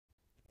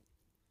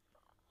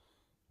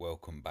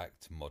welcome back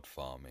to mod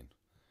farming.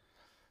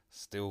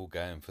 Still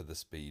going for the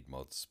speed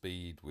mod,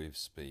 speed with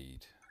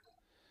speed.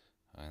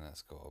 And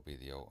that's got to be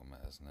the ultimate,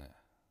 hasn't it?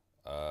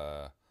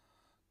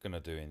 Gonna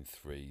do in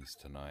threes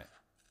tonight.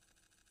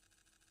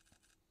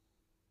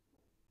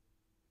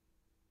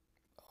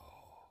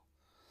 Oh,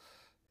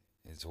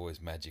 it's always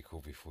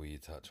magical before you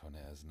touch on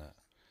it, isn't it?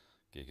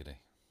 Giggity.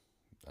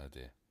 Oh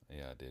dear.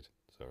 Yeah, I did.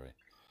 Sorry.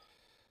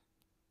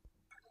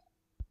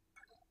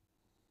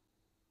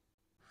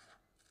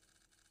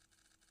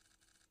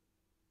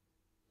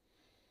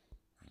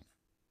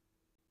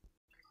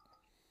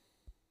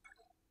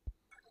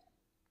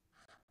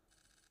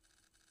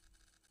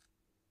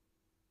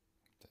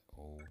 They're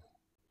all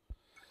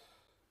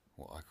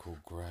what I call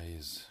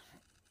greys.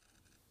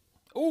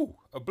 Oh,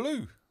 a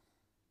blue.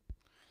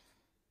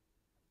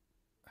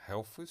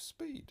 Health with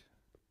speed.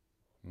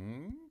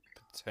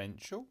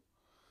 Potential.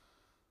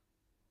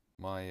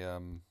 My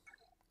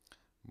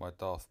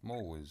Darth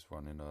Maul is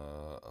running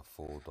a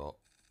 4-dot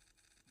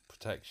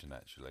protection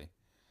actually,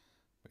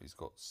 but he's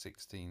got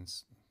 15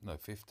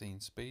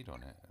 speed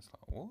on it. It's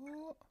like,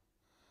 what?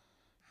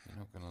 You're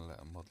not gonna let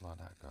a mod like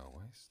that go to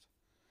waste.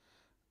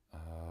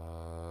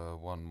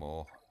 One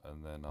more,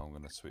 and then I'm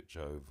gonna switch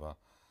over.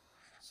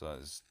 So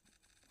it's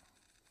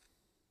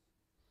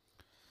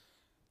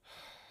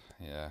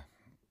yeah.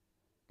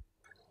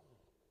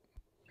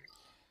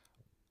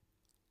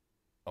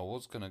 I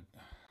was gonna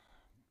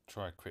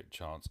try crit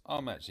chance.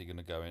 I'm actually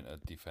gonna go into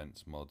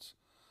defense mods.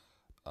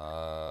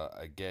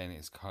 Again,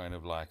 it's kind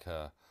of like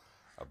a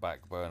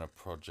back burner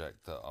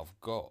project that I've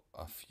got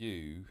a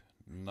few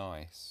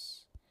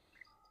nice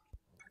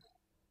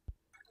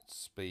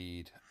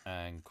speed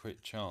and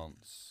crit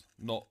chance,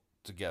 not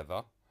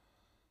together.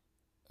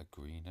 A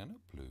green and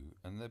a blue,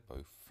 and they're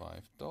both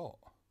 5-dot.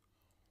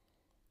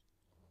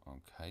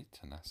 Okay,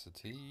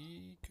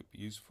 tenacity could be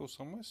useful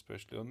somewhere,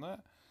 especially on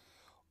that.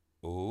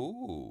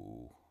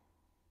 Oh,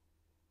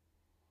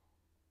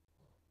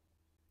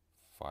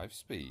 5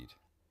 speed.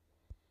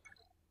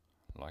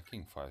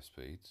 Liking 5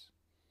 speeds.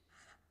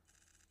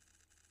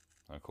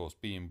 And of course,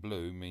 being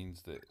blue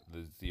means that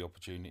there's the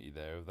opportunity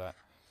there of that.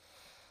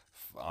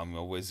 I'm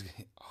always.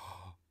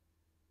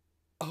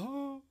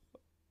 Oh.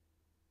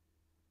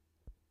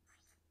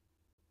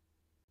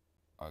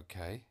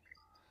 Okay.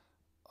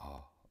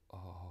 Oh,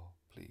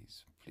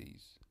 please,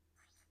 please.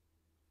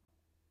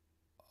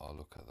 Oh,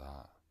 look at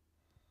that.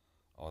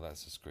 Oh,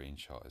 that's a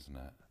screenshot, isn't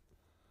it?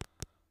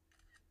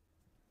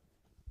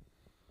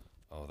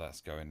 Oh,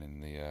 that's going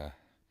in the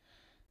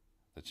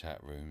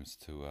chat rooms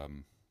to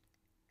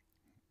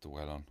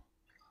dwell on.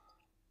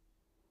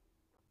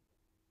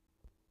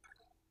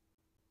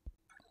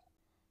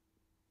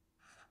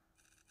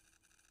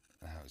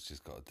 Now it's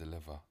just got to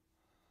deliver.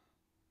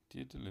 Do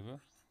you deliver?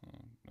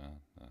 Oh,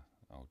 no,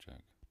 I'll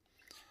joke.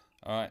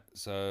 Alright,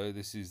 so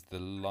this is the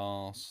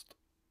last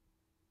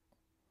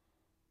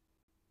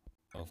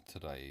of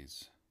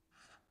today's.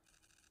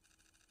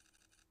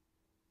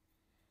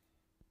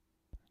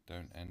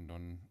 Don't end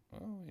on...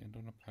 Oh, we end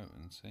on a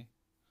potency.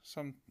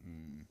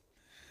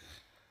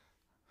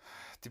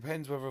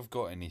 Depends whether I've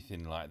got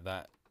anything like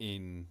that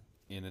in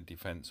a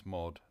defense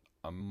mod.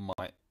 I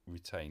might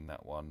retain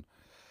that one.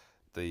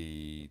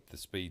 The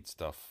speed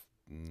stuff,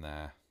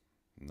 nah.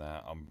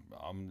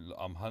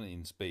 I'm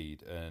hunting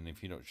speed, and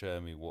if you're not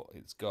showing me what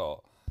it's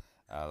got,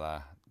 a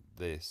la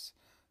this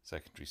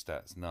secondary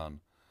stats none,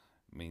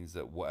 means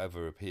that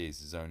whatever appears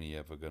is only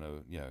ever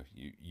gonna,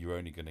 you're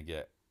only gonna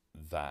get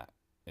that.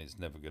 It's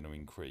never gonna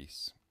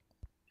increase.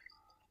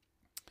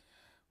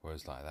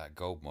 Whereas like that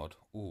gold mod,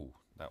 ooh,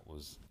 that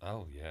was,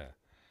 oh yeah.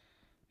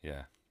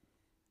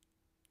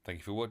 Thank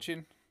you for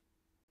watching.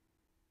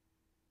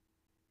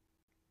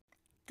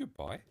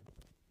 Goodbye.